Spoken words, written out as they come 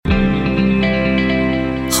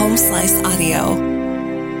Home Slice Audio.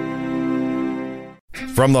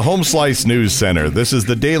 From the Home Slice News Center, this is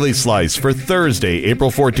the Daily Slice for Thursday,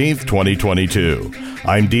 April 14th, 2022.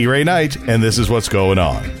 I'm D. Ray Knight, and this is what's going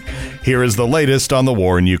on. Here is the latest on the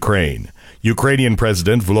war in Ukraine. Ukrainian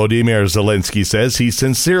President Volodymyr Zelensky says he's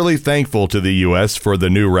sincerely thankful to the U.S. for the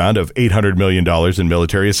new round of $800 million in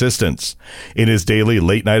military assistance. In his daily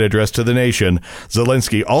late-night address to the nation,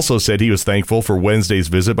 Zelensky also said he was thankful for Wednesday's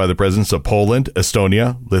visit by the presidents of Poland,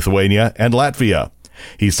 Estonia, Lithuania, and Latvia.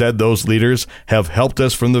 He said those leaders have helped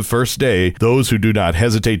us from the first day, those who do not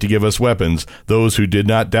hesitate to give us weapons, those who did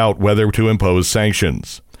not doubt whether to impose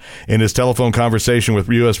sanctions. In his telephone conversation with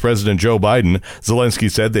U.S. President Joe Biden, Zelensky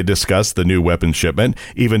said they discussed the new weapons shipment,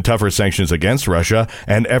 even tougher sanctions against Russia,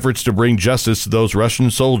 and efforts to bring justice to those Russian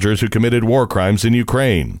soldiers who committed war crimes in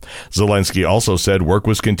Ukraine. Zelensky also said work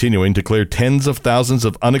was continuing to clear tens of thousands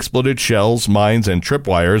of unexploded shells, mines, and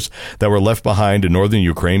tripwires that were left behind in northern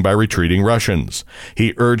Ukraine by retreating Russians.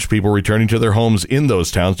 He urged people returning to their homes in those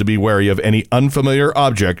towns to be wary of any unfamiliar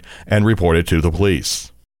object and report it to the police.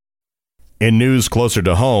 In news closer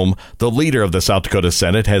to home, the leader of the South Dakota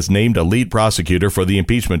Senate has named a lead prosecutor for the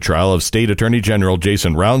impeachment trial of State Attorney General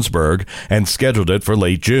Jason Ravnsborg and scheduled it for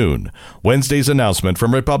late June. Wednesday's announcement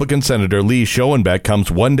from Republican Senator Lee Schoenbeck comes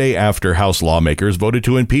one day after House lawmakers voted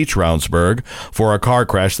to impeach Ravnsborg for a car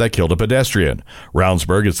crash that killed a pedestrian.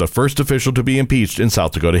 Ravnsborg is the first official to be impeached in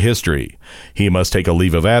South Dakota history. He must take a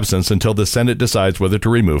leave of absence until the Senate decides whether to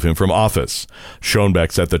remove him from office.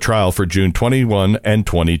 Schoenbeck set the trial for June 21 and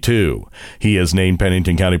 22. He has named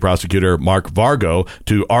Pennington County Prosecutor Mark Vargo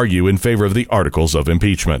to argue in favor of the articles of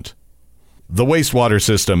impeachment. The wastewater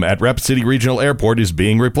system at Rapid City Regional Airport is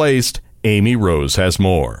being replaced. Amy Rose has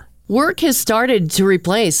more. Work has started to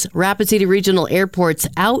replace Rapid City Regional Airport's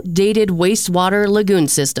outdated wastewater lagoon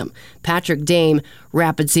system. Patrick Dame,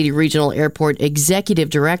 Rapid City Regional Airport Executive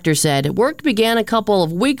Director, said work began a couple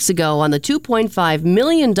of weeks ago on the $2.5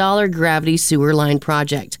 million gravity sewer line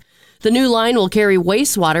project. The new line will carry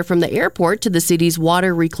wastewater from the airport to the city's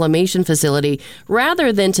water reclamation facility,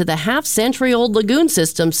 rather than to the half-century-old lagoon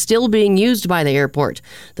system still being used by the airport.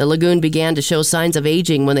 The lagoon began to show signs of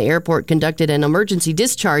aging when the airport conducted an emergency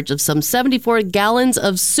discharge of some 74 gallons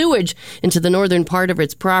of sewage into the northern part of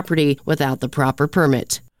its property without the proper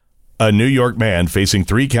permit. A New York man facing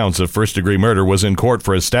 3 counts of first-degree murder was in court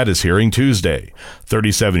for a status hearing Tuesday.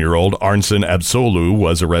 37-year-old Arnson Absolu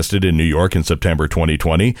was arrested in New York in September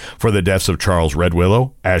 2020 for the deaths of Charles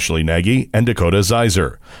Redwillow, Ashley Nagy, and Dakota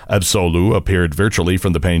Zeiser. Absolu appeared virtually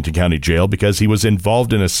from the Pennington County Jail because he was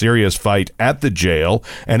involved in a serious fight at the jail,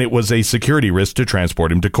 and it was a security risk to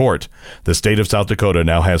transport him to court. The state of South Dakota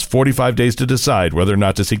now has 45 days to decide whether or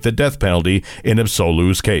not to seek the death penalty in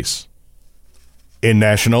Absolu's case. In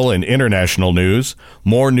national and international news,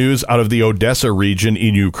 more news out of the Odessa region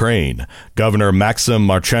in Ukraine. Governor Maxim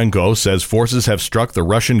Marchenko says forces have struck the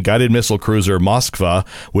Russian guided missile cruiser Moskva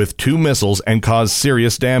with 2 missiles and caused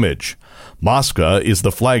serious damage. Moskva is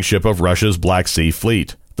the flagship of Russia's Black Sea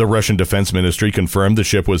Fleet. The Russian Defense Ministry confirmed the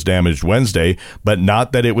ship was damaged Wednesday, but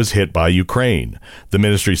not that it was hit by Ukraine. The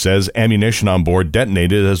ministry says ammunition on board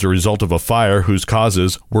detonated as a result of a fire whose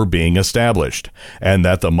causes were being established, and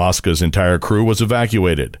that the Moskva's entire crew was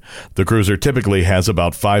evacuated. The cruiser typically has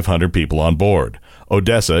about 500 people on board.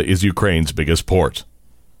 Odessa is Ukraine's biggest port.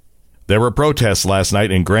 There were protests last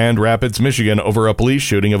night in Grand Rapids, Michigan, over a police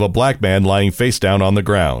shooting of a black man lying face down on the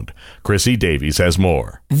ground. Chrissy Davies has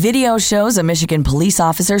more. Video shows a Michigan police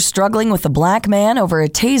officer struggling with a black man over a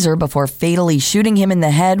taser before fatally shooting him in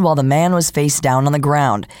the head while the man was face down on the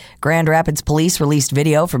ground. Grand Rapids police released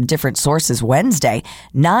video from different sources Wednesday,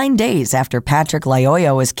 9 days after Patrick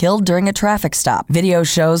Loyola was killed during a traffic stop. Video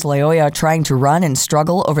shows Loyola trying to run and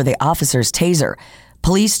struggle over the officer's taser.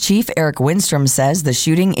 Police Chief Eric Winstrom says the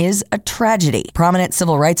shooting is a tragedy. Prominent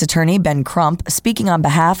civil rights attorney Ben Crump, speaking on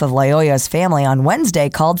behalf of Loyola's family on Wednesday,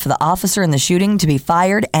 called for the officer in the shooting to be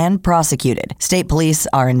fired and prosecuted. State police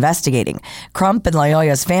are investigating. Crump and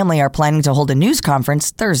Loyola's family are planning to hold a news conference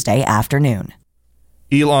Thursday afternoon.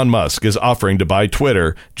 Elon Musk is offering to buy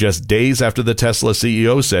Twitter just days after the Tesla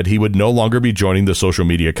CEO said he would no longer be joining the social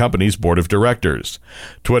media company's board of directors.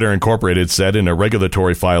 Twitter Incorporated said in a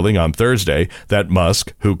regulatory filing on Thursday that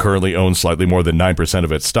Musk, who currently owns slightly more than 9%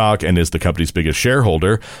 of its stock and is the company's biggest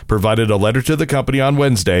shareholder, provided a letter to the company on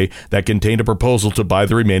Wednesday that contained a proposal to buy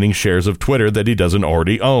the remaining shares of Twitter that he doesn't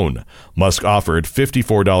already own. Musk offered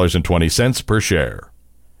 $54.20 per share.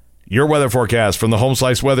 Your weather forecast from the Home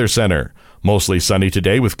Slice Weather Center. Mostly sunny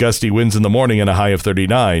today with gusty winds in the morning and a high of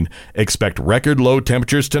 39. Expect record low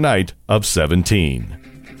temperatures tonight of 17.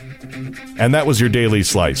 And that was your Daily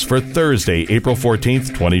Slice for Thursday, April 14th,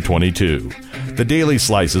 2022. The Daily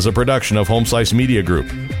Slice is a production of Home Slice Media Group,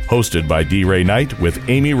 hosted by D. Ray Knight with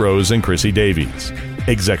Amy Rose and Chrissy Davies.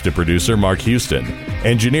 Executive producer Mark Houston.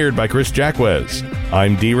 Engineered by Chris Jacquez.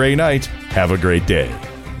 I'm D. Ray Knight. Have a great day.